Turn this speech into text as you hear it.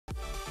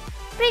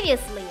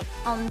Previously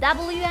on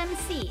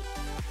WMC.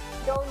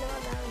 No.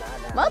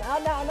 What?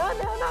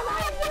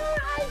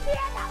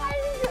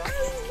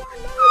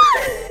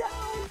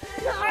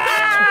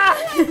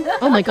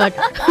 Oh my god.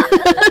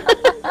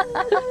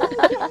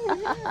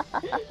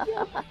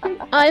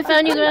 I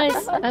found you guys.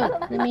 Oh,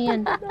 let me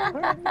in.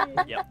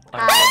 Yep.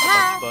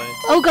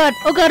 Oh god,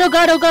 oh god, oh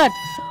god, oh god.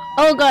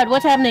 Oh god,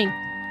 what's happening?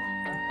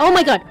 Oh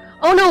my god.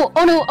 Oh no,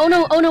 oh no, oh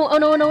no, oh no, oh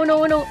no, oh no, oh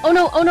no, oh no, oh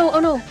no, oh no, oh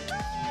no.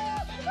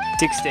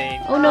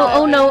 16. Oh no,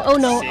 oh no, oh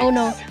no, oh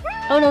no.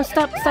 Oh no,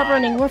 stop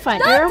running. We're fine.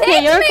 You're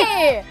okay, you're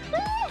okay.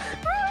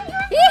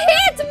 He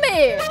hit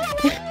me!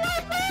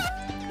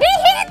 He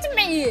hit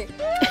me!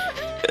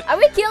 Are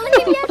we killing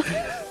him yet?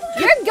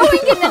 You're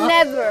going in the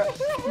nether.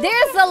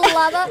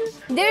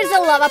 There's a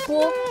lava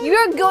pool.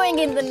 You're going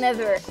in the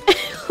nether.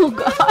 Oh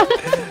god.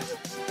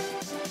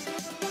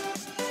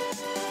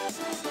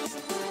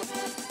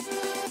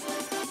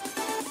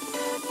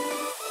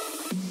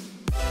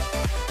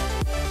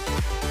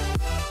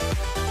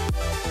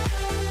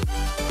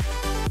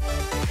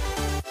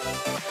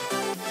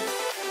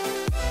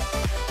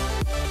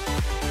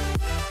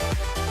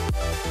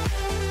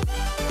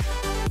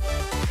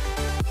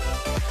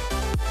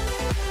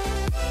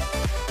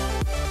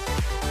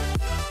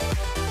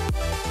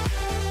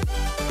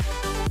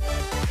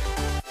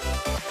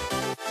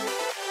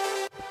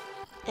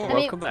 I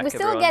mean, we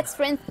still get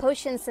strength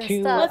potions and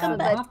stuff,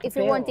 but if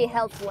we want the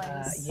health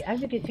ones. Yeah,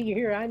 as you can see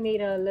here, I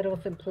made a little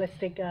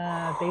simplistic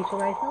base for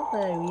myself.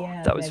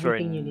 Yeah, that was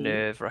very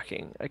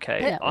nerve-wracking.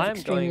 Okay, yeah,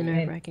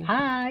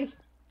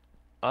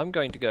 I'm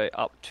going to go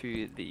up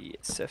to the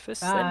surface.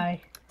 Then.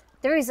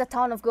 There is a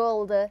ton of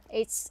gold.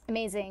 It's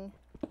amazing.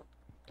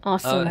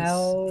 Awesome.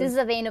 This is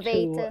a vein of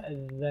 8.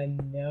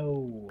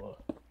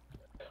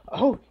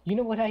 Oh, you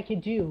know what I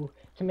could do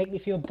to make me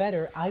feel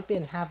better? I've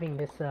been having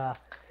this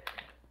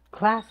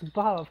glass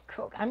bottle of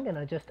Coke. I'm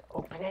gonna just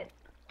open it.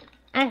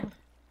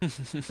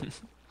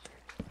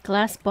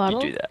 Glass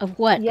bottle of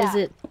what? Yeah. Is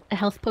it a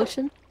health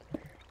potion?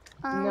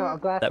 No, a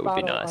glass that would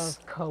bottle be nice.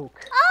 of Coke.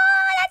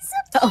 Oh, that's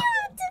so cute!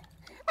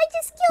 I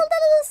just killed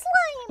a little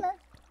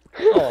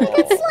slime.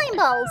 With slime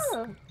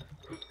balls.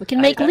 We can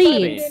make I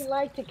leads. didn't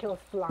like to kill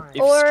slime.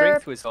 If Or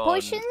strength was on,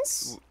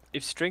 potions?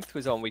 If strength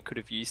was on, we could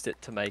have used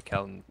it to make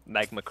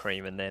magma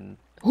cream and then.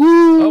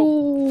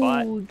 Ooh,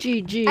 fight.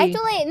 GG.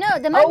 Actually, no,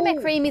 the magma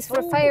cream is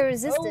for fire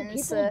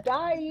resistance.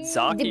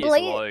 Zaki is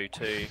low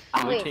too.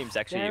 Blue team's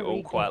actually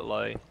all quite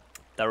low.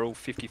 They're all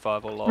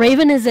 55 or lower.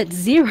 Raven is at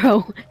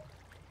 0.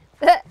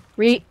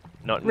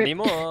 Not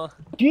anymore.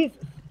 Jesus!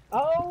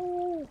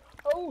 Oh,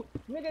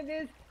 look at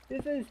this!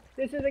 This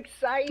is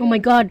exciting. Oh my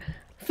god,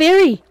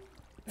 Fairy's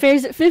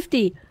at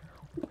 50.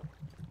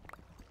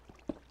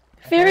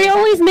 Fairy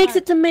always makes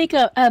it to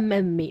meetup.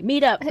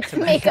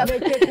 Makeup.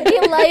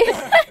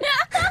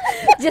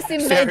 Just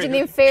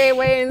imagining Fairy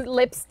wearing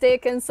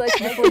lipstick and such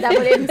before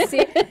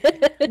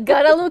WMC.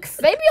 Gotta look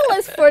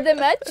fabulous for the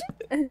match.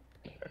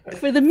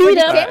 For the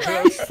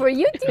meetup. For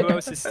you two. Who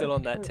else is still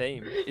on that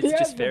team? It's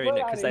just Fairy in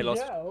it because they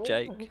lost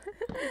Jake.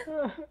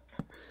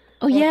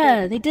 Oh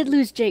yeah, they did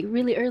lose Jake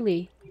really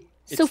early.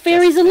 So It's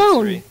Fairy's just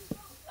alone. history.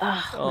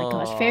 Oh my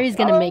gosh, Fairy's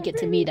gonna make it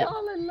to meetup.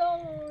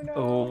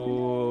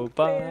 Oh,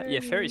 but yeah,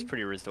 Fairy's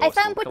pretty resourceful. I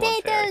found Come on,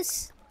 Fairy.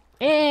 potatoes.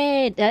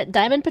 Hey,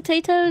 diamond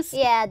potatoes?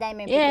 Yeah,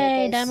 diamond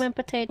potatoes. Yay, diamond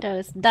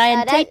potatoes.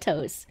 Diamond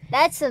potatoes.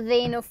 That's a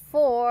vein of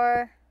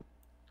 4.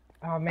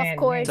 Oh man. Of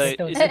course. So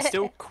is it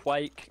still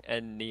Quake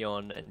and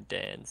Neon and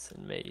Dance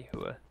and me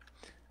who are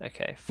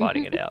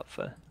fighting it out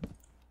for?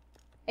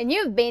 And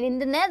you've been in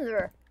the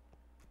nether.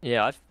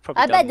 Yeah, I've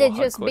probably I done bet they've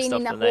more just hardcore been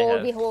stuff in a than they hole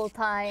have. the whole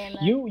time.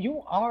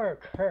 You are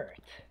Kurt.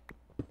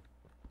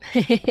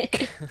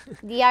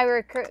 The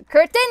Ira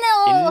curtain?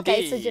 Oh,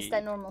 okay, so just a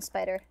normal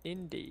spider.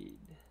 Indeed.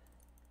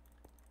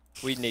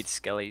 We need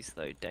skellies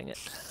though, dang it.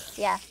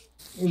 Yeah.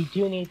 We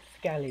do need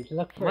skellies.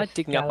 Look for Am I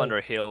digging up skellies. under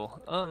a hill?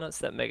 Oh, no, it's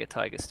that mega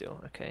tiger still.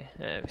 Okay,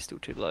 we're still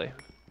too low.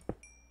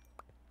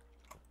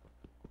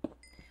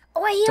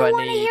 Oh, I Do I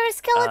want to need, hear a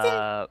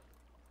skeleton.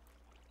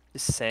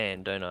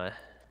 sand, don't I?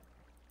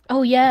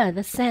 Oh yeah,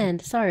 the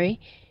sand. Sorry.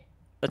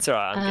 That's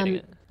alright, I'm getting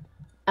it.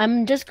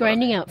 I'm just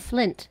grinding out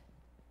flint.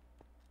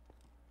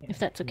 If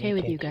that's okay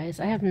with you guys.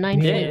 I have 9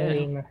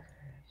 flint. Yeah.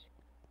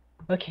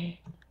 Okay.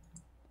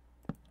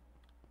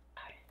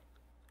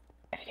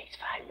 Everything's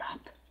fine, Mop.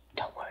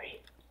 Don't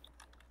worry.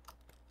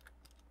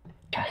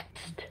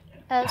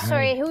 Just.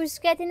 Sorry, who's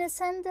getting the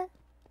sand?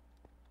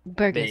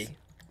 Burgers. Me.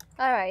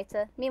 Alright,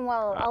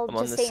 meanwhile, I'll I'm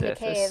on just the stay in the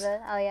cave.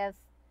 surface. I have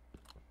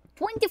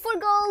 24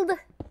 gold!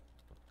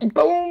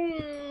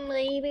 Boom,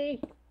 baby.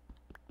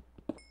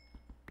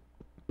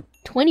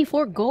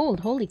 24 gold.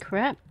 Holy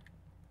crap.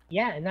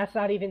 Yeah, and that's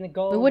not even the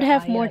goal. We would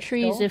have more I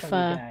trees stole if,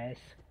 from you guys.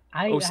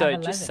 I Also,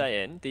 have just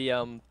 11.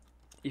 saying,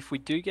 if we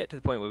do get to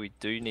the point where we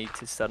do need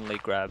to suddenly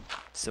grab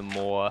some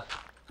more,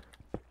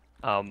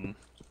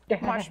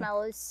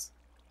 Marshmallows.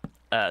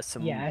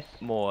 some Yes.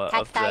 more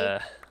Cacti. of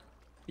the,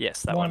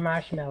 yes, that More one.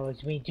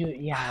 marshmallows. We do.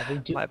 Yeah, we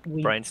do. My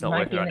we brain's not might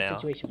working be in right a now.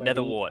 situation where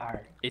Nether we wart.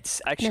 are.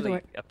 It's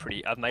actually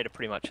Netherwart. I've made it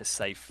pretty much a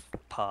safe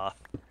path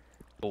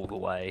all the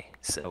way.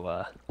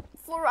 So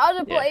For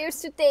other Yeah.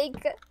 players to take.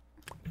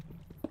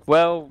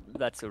 well,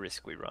 that's a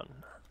risk we run.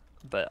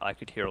 But I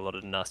could hear a lot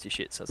of nasty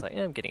shit, so I was like,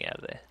 yeah, I'm getting out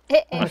of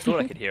there. I thought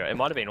I could hear it. It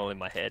might have been all in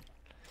my head.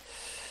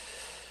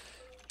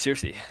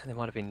 Seriously, there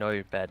might have been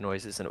no bad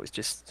noises, and it was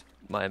just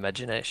my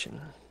imagination.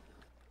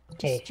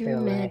 Okay, Just your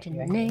so,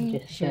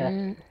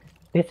 imagination.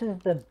 this is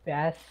the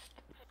best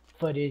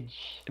footage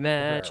ever.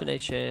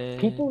 Imagination.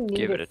 People need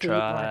Give to it a see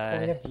my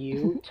point try. of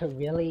view to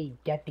really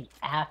get the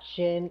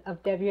action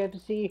of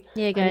WMC.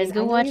 Yeah, guys, I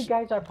go know watch. You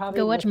guys are probably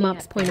go watch looking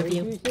Mop's at point of berry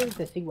view. juices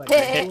to see what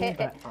they're doing,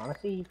 but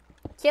honestly,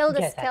 Kill the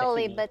Yes, I can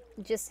Skelly, see.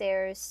 but just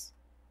airs.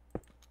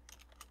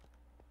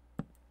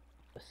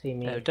 see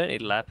me No, don't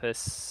need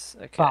lapis.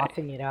 Okay.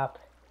 bossing it up.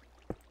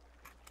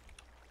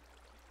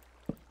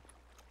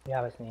 You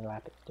obviously need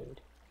lapis,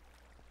 dude.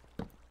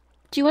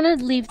 Do you want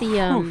to leave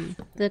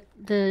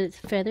the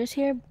feathers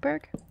here,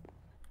 Berg?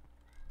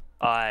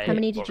 I How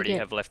many did you already get?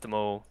 have left them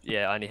all.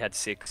 Yeah, I only had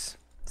 6,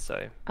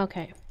 so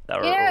Okay. they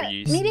were Yeah, all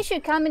used. Meaty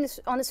should come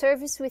on the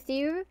surface with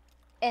you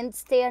and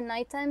stay at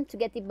nighttime to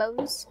get the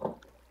bones.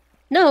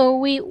 No,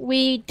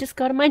 we just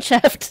got a mine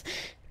shaft.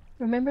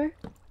 Remember?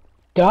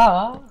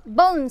 Duh!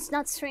 Bones,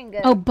 not string.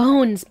 Oh,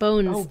 bones. Oh,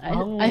 I bones.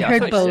 I Yeah, I heard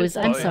thought you bows.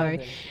 said I'm bones.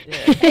 sorry.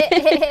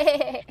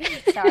 Yeah.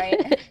 Sorry.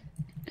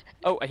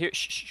 Oh, I hear.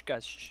 Shh,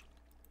 guys. Shh.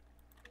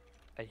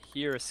 I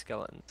hear a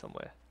skeleton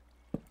somewhere.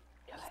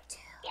 Get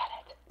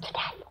it.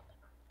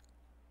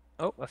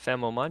 Oh, I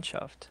found more mine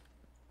shaft.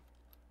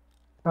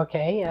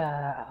 Okay,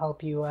 I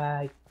hope you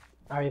are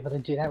able to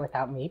do that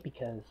without me,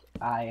 because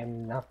I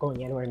am not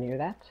going anywhere near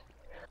that.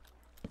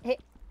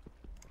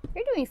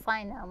 You're doing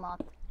fine now,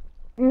 Mop.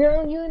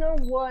 No, you know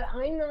what?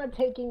 I'm not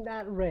taking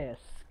that risk.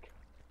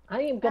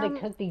 I am gonna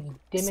cook these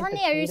dimmed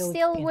Sonny, are you potatoes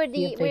still and where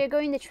see if they- you're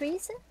going the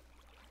trees?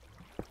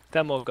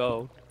 Found more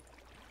gold.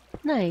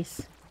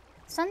 Nice.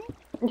 Sonny?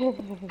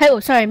 Oh,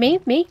 sorry, me?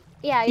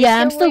 Yeah, Yeah,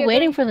 I'm where still you're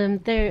waiting going? for them.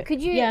 They're.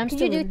 Could you Yeah, I'm could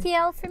still. you do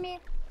TL for me?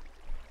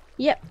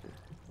 Yep.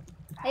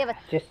 I have a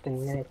Just a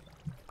minute.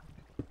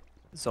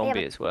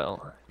 Zombie as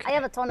well. I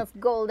have a ton of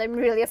gold. I'm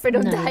really afraid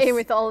of Nice. dying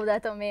with all of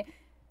that on me.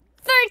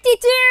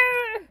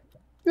 32!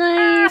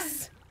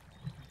 Nice.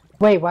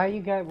 Wait, why are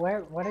you guys?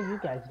 What are you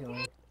guys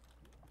doing?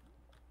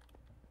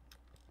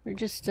 We're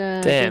just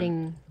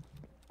getting.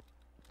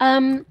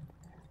 I'm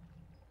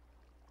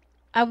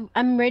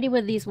ready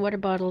with these water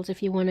bottles.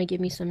 If you want to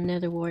give me some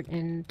nether wart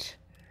and.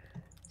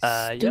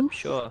 Yep, stew?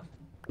 sure.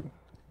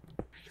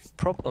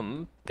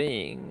 Problem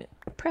being.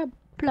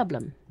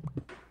 Problem.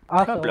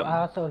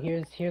 Also,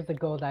 here's the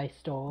gold I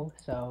stole.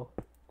 So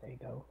there you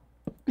go.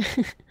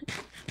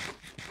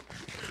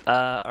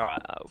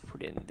 Alright, I'll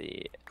put in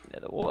the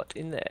nether wart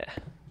in there.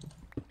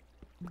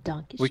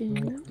 Donkey We-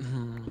 shoe.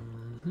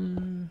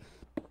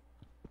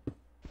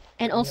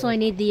 And also, I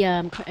need the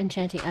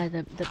enchanting,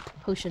 the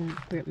potion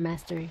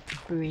master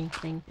brewing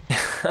thing.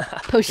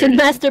 Potion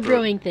master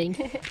brewing thing.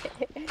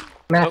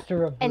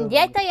 Master of And brewing.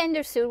 yet I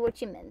understood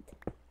what you meant.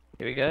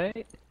 Here we go.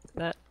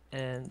 That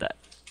and that.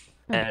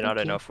 Oh, And I thank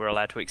don't know you. if we're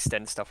allowed to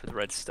extend stuff with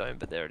redstone,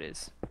 but there it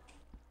is.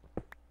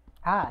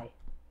 Hi.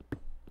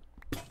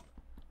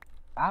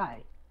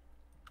 Hi.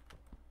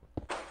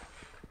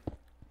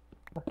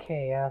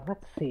 Okay,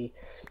 let's see.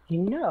 You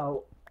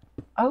know,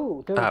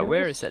 oh, there's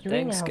where a is that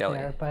string dang out skelly?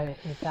 there, but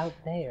it's out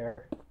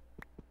there.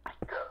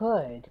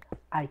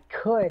 I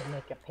could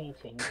make a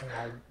painting,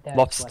 and that's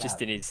Mop's what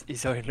just I- in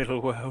his own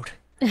little world.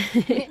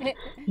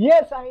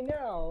 Yes, I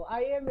know.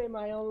 I am in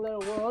my own little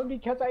world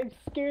because I'm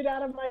scared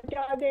out of my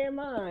goddamn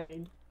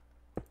mind.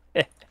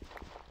 The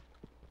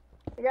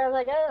guy's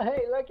like, oh,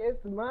 hey, look,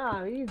 it's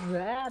Mom. He's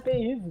happy.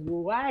 He's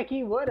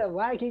wacky. What a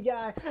wacky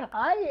guy.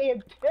 I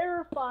am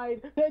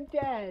terrified to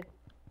death.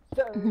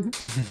 So,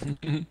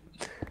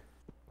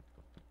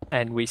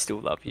 And we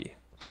still love you.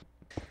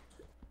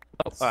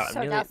 Oh, alright, I'm So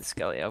nearly at that's- the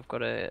skelly. I've got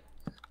to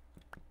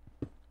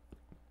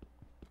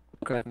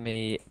grab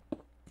me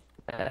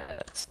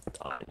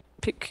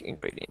pick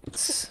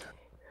ingredients.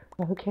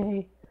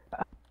 okay.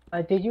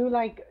 Did you,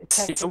 like,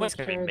 check It's to almost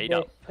make gonna be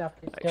sure meetup, this stuff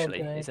is still Actually,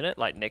 good? isn't it?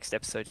 Like next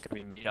episode's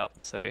gonna be meetup,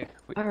 so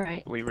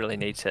Alright. we really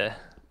need to.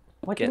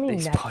 What do you get mean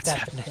these next pods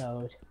happening.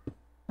 episode?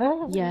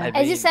 Yeah. I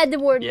As you mean, said the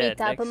word yeah,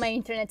 meetup, next- my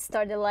internet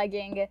started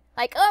lagging.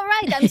 Like, oh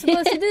right, I'm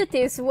supposed to do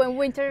this when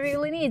winter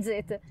really needs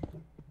it.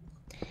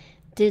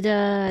 Did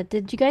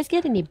you guys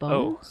get any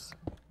bones?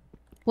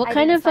 What I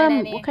kind didn't of find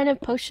any. what kind of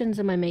potions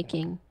am I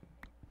making?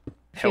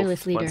 Health,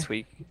 Fearless leader.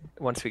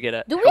 once we get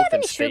it. Do we health have and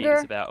any speed sugar?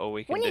 is about all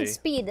we can We do. need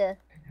speed.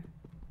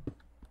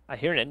 I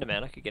hear an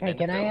enderman. I could get Hey, an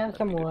can I enderpearl, have that'd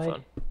some be good wood?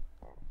 fun.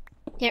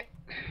 Here.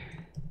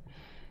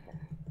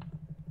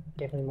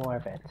 Give me more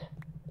of it.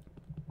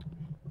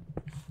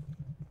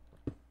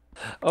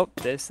 Oh,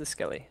 there's the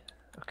skelly.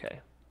 Okay.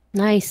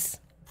 Nice.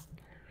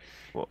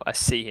 Well, I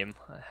see him.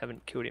 I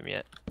haven't killed him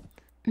yet.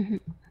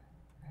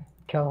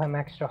 Kill him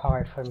extra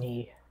hard for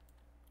me.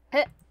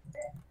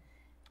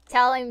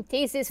 Tell him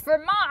this is for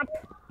Mop.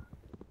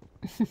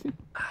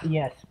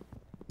 Yes.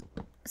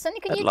 Sonny,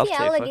 can I'd you love to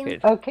TL if I again?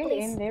 could. Okay,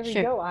 Please. and there we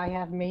Sure. go. I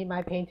have made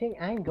my painting.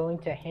 I'm going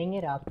to hang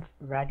it up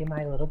right in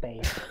my little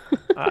base.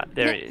 Ah,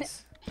 there he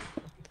is.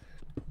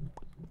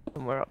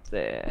 Somewhere up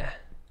there.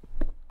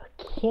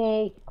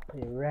 Okay, I'll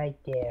put it right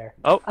there.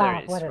 Oh, there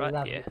it is, what a right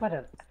lovely,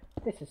 here.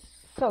 this is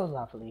so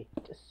lovely.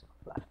 Just so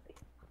lovely.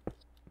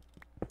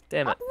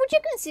 Damn it. Would you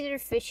consider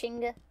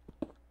fishing?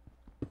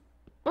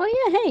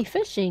 Oh yeah, hey,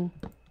 fishing.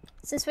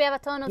 Since we have a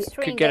ton of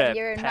string get and a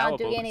you're power not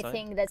doing boat or something.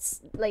 anything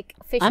that's like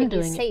fishing I'm is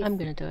doing safe. it. I'm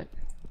gonna do it.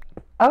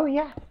 Oh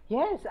yeah,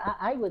 yes,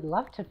 I would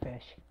love to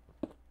fish.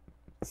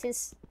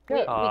 Since Sure.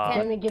 we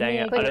Let me can, give dang me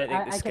it, a I quick, don't think the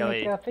I can Skelly...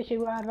 make a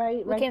fishing rod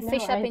right we can now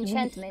fish up as we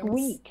enchantments.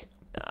 squeak.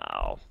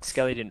 No,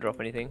 Skelly didn't drop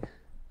anything.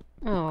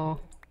 Oh.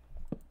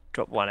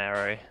 Dropped one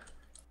arrow.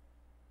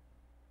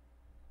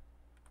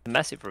 A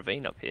massive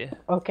ravine up here.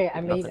 Okay, I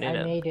Nothing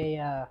made in it.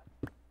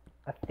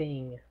 a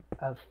thing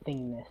of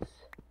thingness.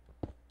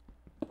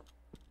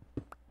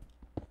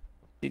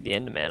 See the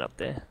Enderman up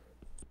there.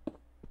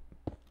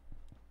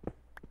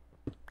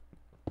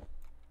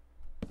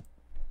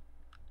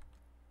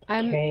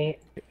 Okay,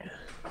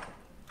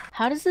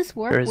 How does this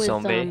work There is with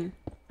zombie.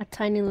 a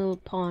tiny little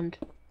pond?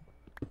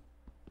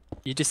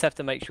 You just have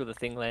to make sure the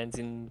thing lands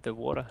in the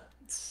water.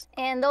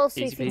 And also,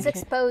 Easy if it's peasy.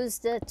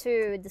 exposed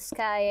to the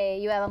sky,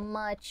 you have a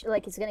much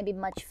it's gonna be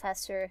much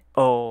faster.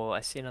 Oh,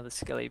 I see another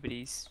Skelly, but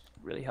he's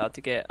really hard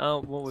to get. Oh,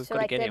 well, we've So got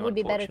to like get that him, would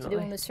be better to do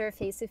on unfortunately. the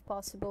surface if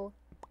possible.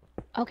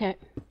 Okay.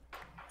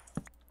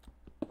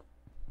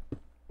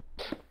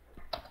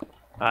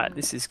 Alright,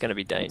 this is going to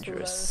be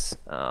dangerous.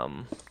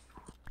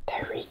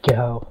 there we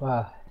go.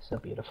 Wow, so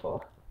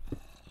beautiful.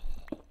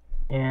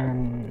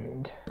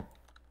 And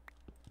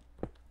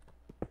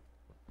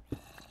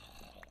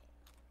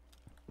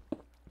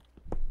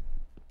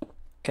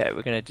Okay,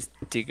 we're going to just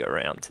dig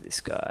around to this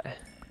guy.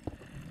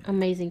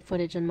 Amazing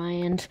footage on my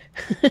end.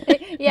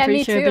 Yeah, pretty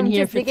me sure too. I've been I'm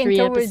here just for digging 3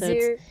 towards episodes.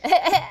 you.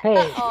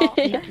 hey,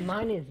 Aw.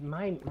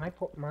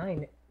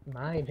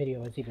 my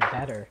video is even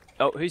better.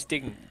 Oh, who's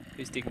digging?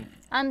 Who's digging?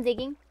 I'm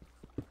digging.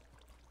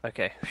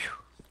 Okay. Phew.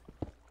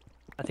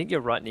 I think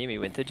you're right near me,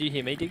 Winther. Do you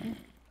hear me digging?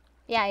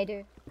 Yeah, I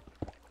do.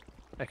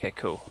 Okay,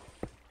 cool.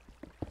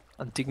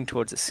 I'm digging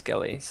towards a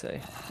Skelly, so...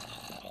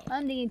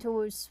 I'm digging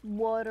towards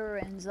water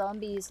and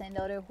zombies and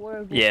other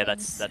horrible Yeah,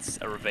 things. that's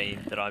a ravine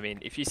that I'm in.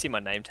 If you see my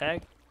name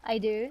tag, I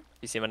do.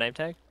 you see my name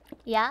tag?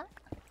 Yeah.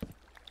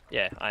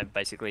 Yeah, I'm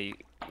basically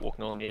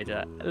walking along near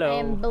that. I Hello.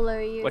 am below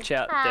you. Watch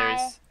out, Hi.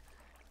 there is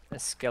a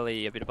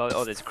Skelly a bit above.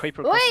 Oh, there's a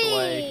creeper across the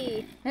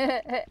way.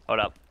 Whee! Hold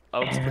up.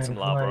 I'll just put some And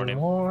lava one on him.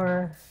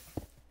 more.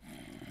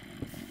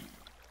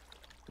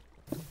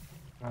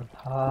 On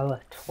Paul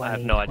 2012. I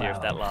have no idea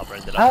if that lava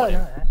ended up Oh on no.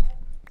 him.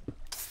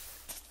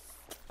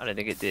 I don't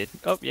think it did.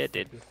 Oh, yeah, it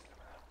did.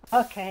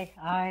 Okay,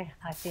 I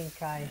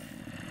think I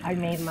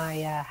made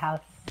my house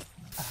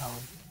a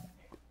home.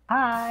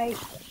 Hi.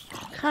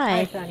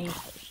 Hi, Hi. Sonny.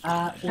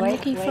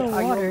 looking wait, for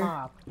are you water. a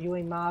mob? You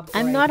a mob?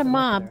 I'm or not a solicitor?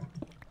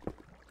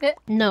 mob.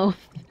 No.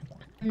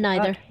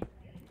 Neither.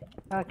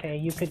 Okay,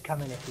 you could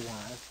come in if you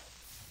want.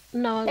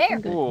 No, There.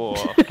 I'm good. Whoa.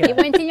 You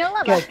went in your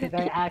lava. Good, because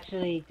I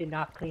actually did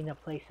not clean the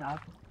place up.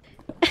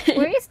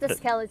 Where is the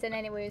skeleton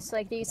anyways?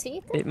 Like, do you see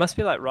it? It must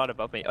be like right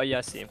above me. Oh, yeah,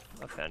 I see him.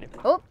 I found him.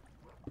 Oh,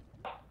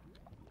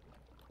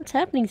 What's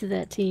happening to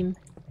that team?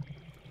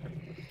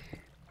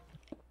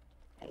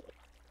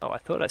 Oh, I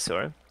thought I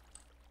saw him.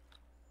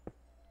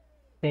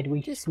 Did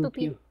we Just spook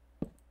spoopy. you?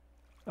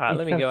 Alright, It's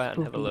let me so go out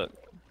and have a spooky. look.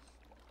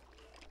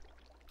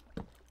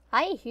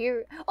 I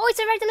hear. Oh, it's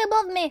directly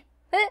above me.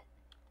 Huh?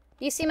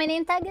 Do you see my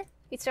name tag?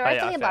 It's Oh, yeah,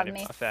 directly I above found him.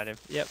 me. I found him.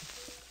 Yep.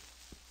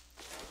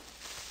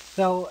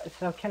 So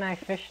can I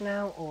fish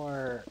now,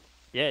 or?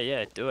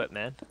 Yeah, do it,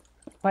 man.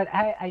 But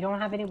I don't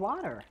have any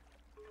water.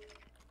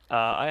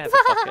 I have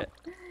a bucket.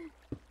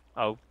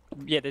 Oh,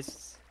 yeah,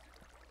 there's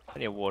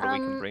plenty of water we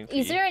can bring for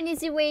Is you. there an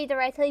easy way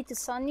directly to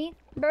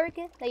Sunnyberg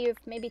that you've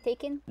maybe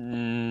taken?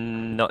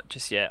 Not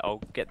just yet.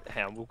 I'll get.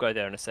 Hang on, we'll go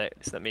there in a sec.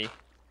 Just let me.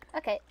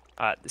 Okay,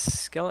 Alright, the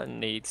skeleton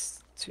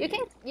needs to.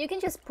 you can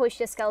just push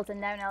the skeleton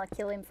down. I'll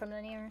kill him from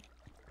the near.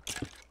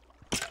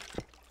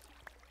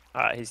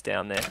 Alright, he's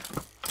down there.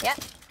 Yeah.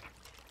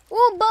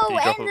 Ooh, bow Did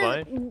he drop a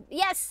and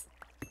yes,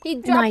 he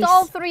dropped Nice.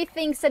 all 3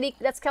 things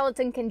that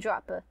skeleton can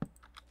drop.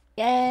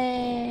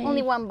 Yay!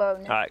 Only 1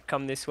 bone. Alright,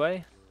 come this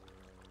way.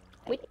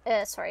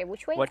 Sorry,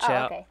 which way? Watch oh,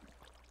 out. okay.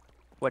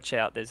 Watch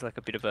out, there's like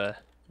a bit of a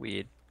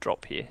weird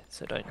drop here,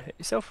 so don't hurt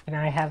yourself. Can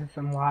I have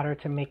some water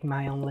to make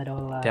my own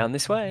little Down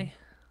this way.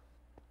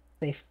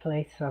 safe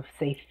place of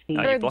safety?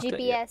 Oh, you Berg blocked it,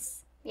 yeah.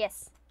 GPS.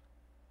 Yes.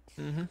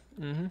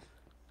 Mm-hmm.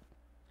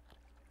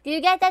 Do you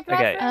get that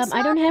Okay. reference?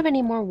 I don't have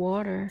any more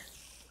water.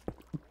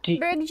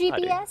 Berg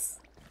GPS.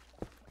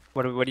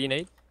 What do you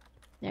need?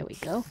 There we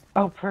go.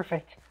 Oh,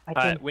 perfect. I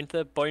can. Alright,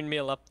 Winther, bone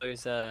meal up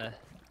those bone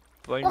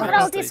Oh, meal no,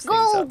 up this those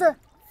things up. gold!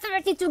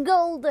 32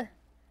 gold!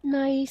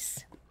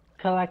 Nice.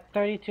 Collect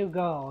 32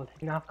 gold.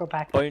 Now go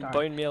back to start.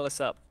 Bone meal us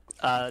up.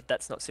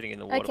 That's not sitting in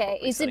the water. Okay,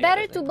 properly, is so it yeah,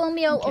 better don't to need- bone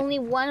meal only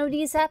one of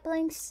these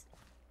saplings?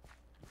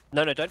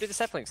 No, don't do the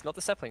saplings, not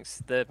the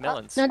saplings, the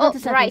melons. No, Oh, not the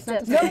saplings,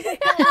 right. not the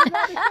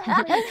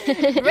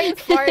saplings. Brain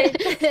fart.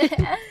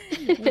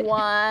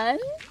 1,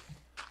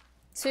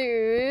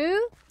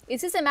 2.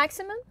 Is this a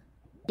maximum?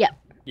 Yep.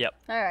 Yep.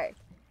 Alright.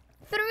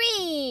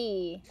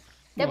 3!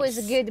 That was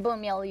a Nice. good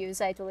bone meal use,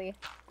 actually.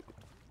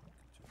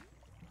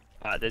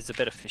 There's a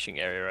better fishing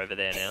area over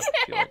there now.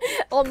 If you want.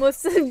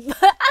 Almost,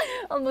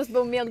 almost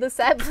bone meal the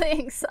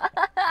saplings.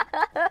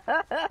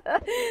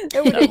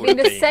 That would have been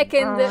the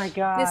second, Oh my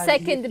God, the if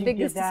second you did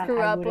biggest that,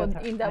 screw I up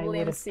would've- in I would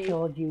have WMC.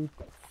 killed you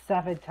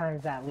 7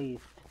 times at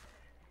least.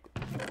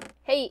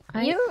 Hey,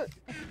 I- you were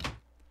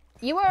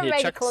Here,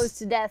 already chuck close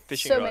to death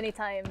fishing so rod. many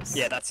times.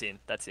 Yeah, that's in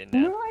now.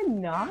 No,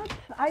 I'm not.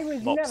 I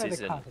was Mops never the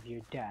isn't. cause of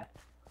your death.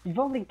 You've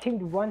only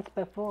teamed once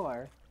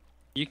before.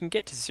 You can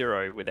get to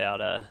 0 without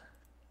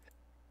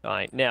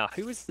dying. Now,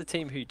 who was the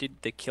team who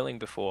did the killing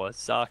before?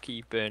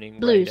 Zaki, Burning,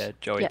 Blues. Raider,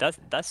 Joey. Yeah.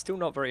 That's still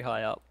not very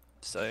high up.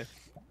 So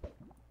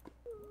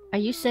Are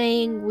you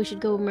saying we should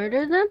go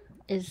murder them?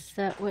 Is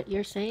that what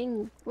you're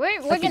saying?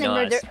 We're That'd be gonna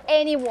nice. murder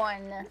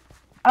anyone.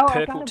 Oh,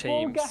 Purple I got a ball,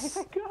 teams. guys!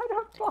 I got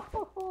a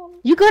ball!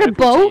 You got a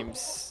purple bow?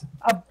 teams.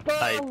 A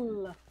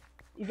ball!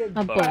 Even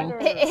A ball.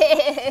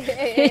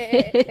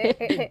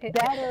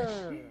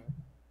 better!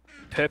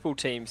 Purple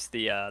team's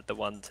the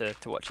one to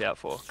watch out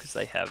for because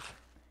they have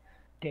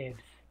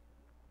Dibs.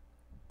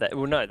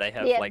 well no they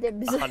have Yeah, like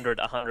dibs. 100,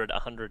 100,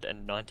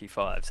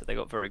 195, so they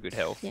got very good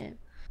health. Yeah.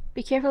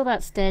 Be careful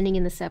about standing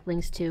in the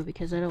saplings too,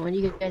 because I don't want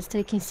you guys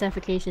taking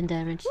suffocation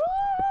damage.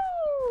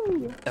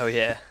 Oh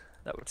yeah,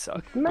 that would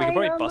suck. We Mine, could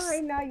probably oh, bust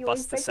mine, now you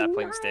bust the ain't taking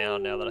saplings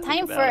down now that I Time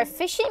think for about a it.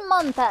 fishing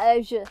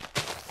montage.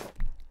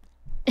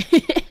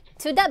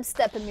 To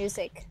dubstep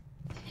music.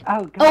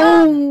 Oh,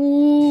 God.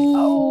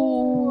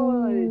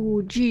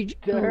 Oh, GG.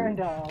 Turned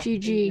off.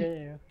 GG.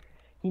 Yeah.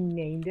 He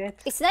named it.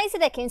 It's nice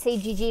that I can say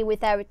GG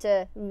without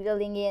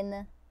reeling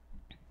in.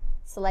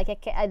 So like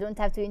I don't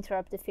have to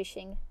interrupt the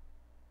fishing.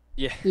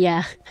 Yeah.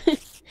 Yeah.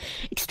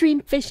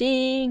 Extreme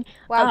fishing.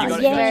 Wow, Ah, You this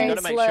gotta, is very you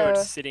gotta make slow. sure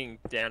it's sitting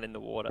down in the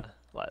water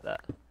like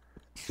that.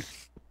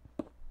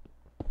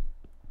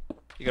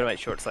 You gotta make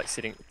sure it's like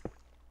sitting.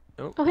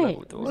 Oh, hey. level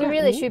with the We water.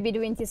 really should be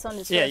doing this on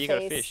the surface. Yeah, you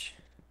gotta fish.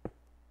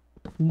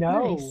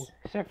 No. Nice.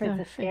 Surface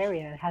Gotta is fish. scary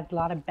and it has a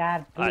lot of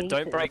bad places.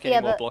 Don't break any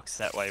Yeah, more but- blocks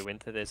that way,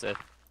 Winter. There's a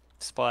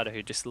spider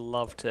who just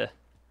love to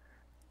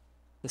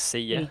see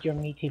you. Eat your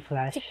meaty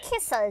flesh. To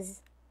kiss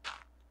us.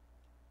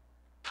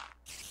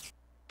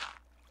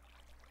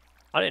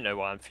 I don't know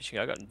why I'm fishing.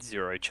 I got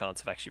 0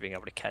 chance of actually being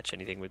able to catch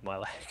anything with my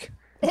leg.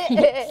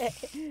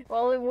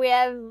 Well, we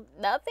have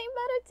nothing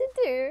better to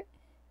do.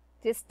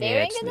 Just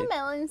staring just at the need-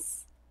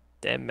 melons.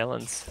 Damn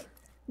melons.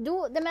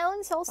 Do the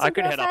melons also I could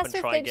grow head up and faster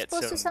if try they're and get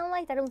exposed to some-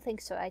 sunlight? I don't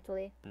think so,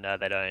 actually. No,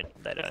 they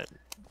don't. They don't.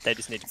 They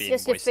just need to It's be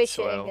just in the moist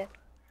fishing. soil.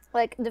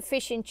 Like, the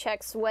fishing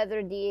checks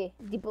whether the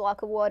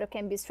block of water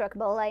can be struck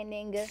by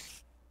lightning.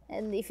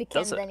 And if it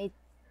can, Does it? then it...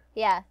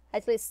 Yeah,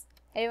 at least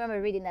I remember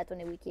reading that on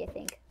the wiki, I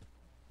think.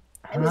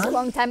 It was a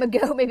long time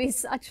ago, maybe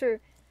it's not true.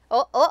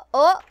 Oh,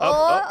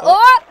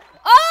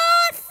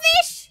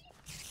 fish!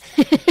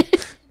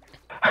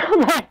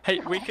 Hey,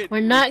 we could. We're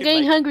not we could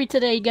getting make, hungry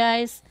today,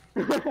 guys.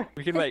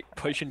 We can make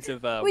potions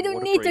of We don't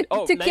water need breed. to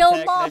Oh, kill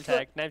name tag,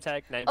 mob. name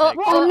tag. Oh,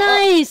 Oh,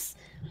 nice!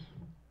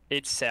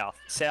 It's south.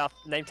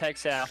 Name tag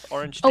south.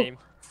 Orange Oh. team.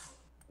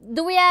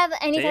 Do we have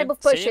any See type him?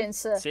 of See him?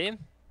 potions? See him?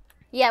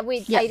 Yeah,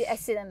 wait, Yeah. I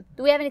see them.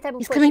 Do we have any type of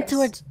He's potions? coming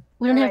towards.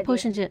 We don't have Already.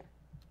 potions yet.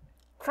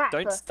 Crap.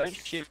 Don't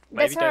shift.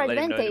 That's Maybe our don't let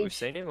him know that we've advantage.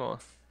 seen him. Or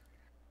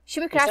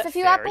Should we craft that a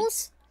few fairy?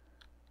 apples?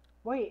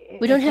 Wait.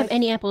 We don't it's have like-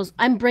 any apples.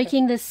 I'm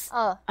breaking this.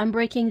 Oh. I'm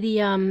breaking the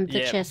yeah,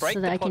 chest break so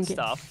the that I pot can get.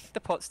 stuff. The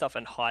pot stuff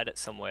and hide it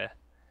somewhere.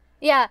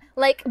 Yeah,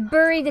 like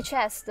bury the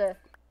chest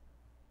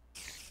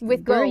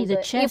with Bury gold. the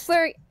If chest?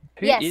 we're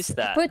Who yes, is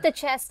that? put the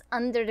chest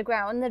under the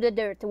ground, under the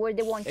dirt, where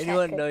they won't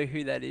Anyone check. know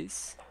who that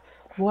is?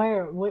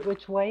 Where?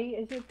 Which way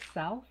is it?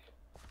 South?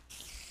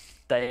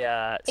 They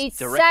It's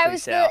directly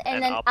south, south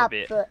and then up up a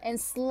bit. and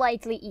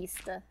slightly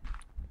east.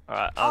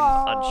 Alright, Oh.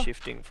 I'm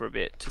unshifting for a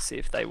bit to see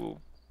if they will.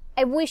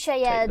 I wish I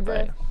had the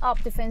bait.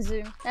 up defense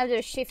zoom. Now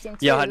they're shifting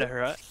too. Yeah, I know,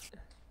 right?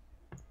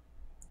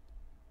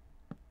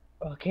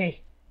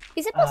 Okay.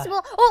 Is it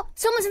possible? Oh,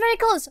 someone's very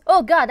close.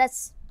 Oh god,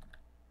 that's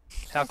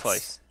How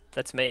close?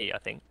 That's me, I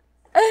think.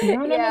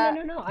 No,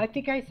 Yeah. no. I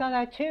think I saw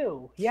that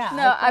too. Yeah. No,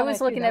 saw I was that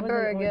too. looking That at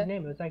wasn't Berg. his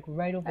name. It was like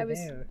right over I was-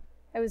 there.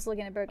 I was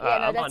looking at Berg. I'm Yeah,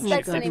 no, that's the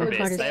unshifting name for of a the bit.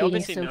 card is They feeding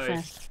obviously so know.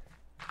 fast.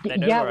 They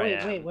know Yeah, where wait, I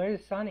am. wait.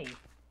 Where's Sunny?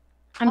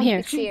 I'm here.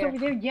 it's She's here. over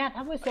there. Yeah,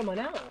 that was someone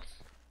else.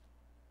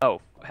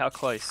 Oh, how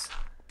close?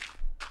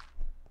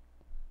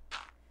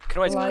 Can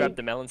always Like- grab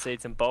the melon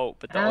seeds and bolt,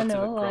 but the I don't odds of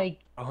know, it like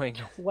growing.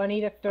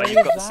 20 to Oh, 30. you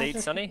got the blocks seeds,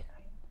 or Sonny?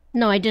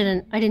 No, I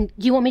didn't. Do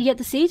you want me to get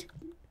the seed?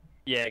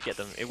 Yeah, get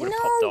them. It would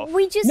have popped No, off.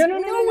 we just No, no,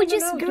 no, no, we no,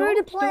 just no, grew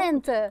the don't.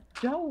 plant.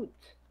 Don't.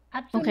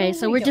 Absolutely Okay,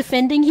 so we're don't.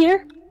 defending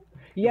here.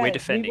 Yes, we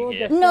defending will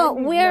here. defend No,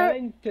 these we're-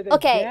 lines to the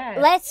Okay, death.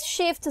 let's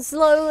shift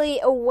slowly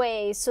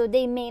away so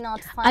they may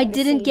not find. I the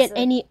didn't get seeds.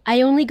 any.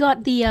 I only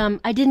got the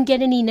I didn't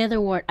get any nether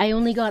wart. I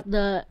only got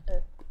the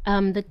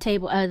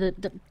table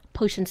the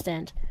potion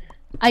stand.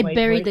 I Wait,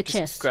 buried wait, the Just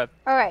chest. grab.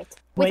 All right,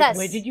 with Wait, us,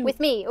 where did you- with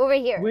me over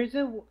here. Where's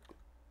the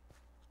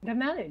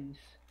melons?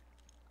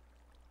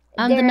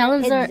 The They're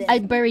melons are. hidden. I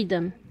buried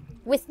them.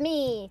 With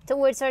me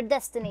towards our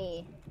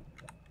destiny.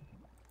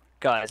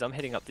 Guys, I'm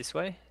heading up this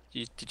way.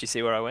 Did you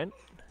see where I went?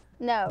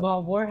 No.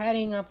 Well, we're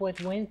heading up with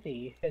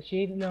Winthy, because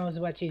she knows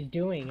what she's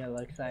doing, it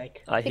looks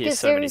like. I hear Because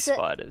so there many is a-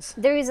 spiders.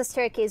 There is a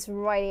staircase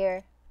right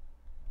here.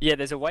 Yeah,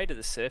 there's a way to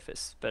the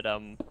surface, but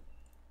don't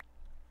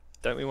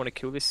we want to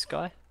kill this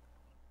guy?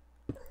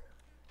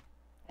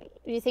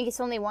 Do you think it's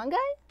only one guy?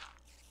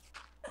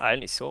 I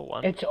only saw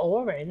one. It's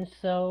orange,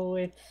 so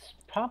it's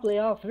probably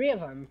all three of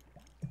them.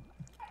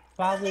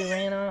 Probably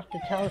ran off to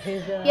tell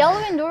his, Yellow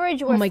and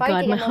orange were Oh my god,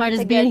 fighting my a heart is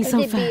moment ago. beating so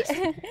Could they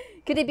fast.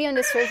 Could they be on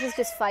the surface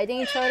just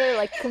fighting each other,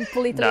 like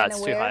completely Nah, it's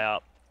too unaware? high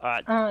up.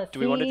 Alright, do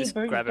we want to just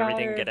grab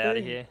everything and get out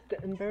of here?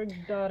 Bird's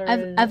daughter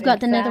I've got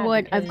the is sad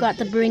netherwood, I've got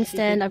the because brewing she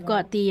stand, didn't I've got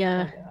want- the Oh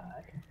my God.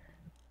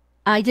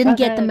 I didn't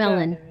get the Okay,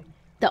 melon. okay.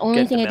 The only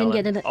Get the thing I didn't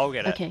get melon. in the I'll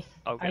get it. Okay.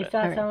 I'll I get it. saw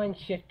Alright. someone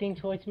shifting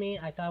towards me.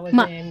 I thought it was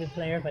Ma- the enemy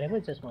player, but it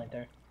was just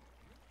Winter.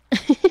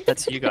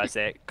 That's you guys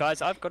there.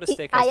 Guys, I've got a I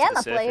staircase am to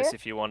a the player. surface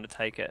if you want to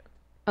take it.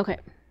 Okay.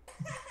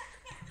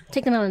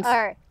 Take the melons.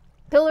 Alright.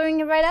 Pillaring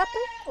it right up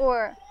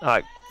or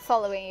Alright,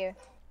 following you?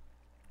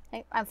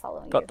 I'm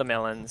following got you. the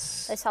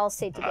melons. Let's all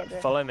stay Alright,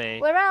 together. follow me.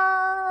 We're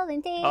all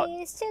in Oh.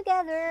 this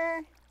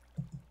together.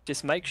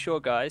 Just make sure,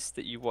 guys,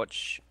 that you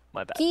watch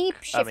my back. Keep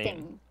I shifting.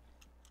 mean,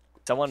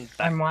 someone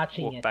I'm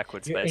watching walk it.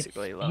 backwards, You're-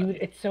 basically. It's, Like,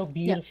 it's so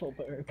beautiful,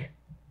 Berg.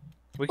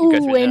 we could go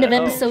Ooh, through end of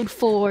that. Oh. episode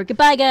 4.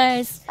 Goodbye,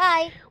 guys.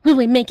 Bye. Will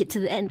we make it to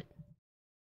the end?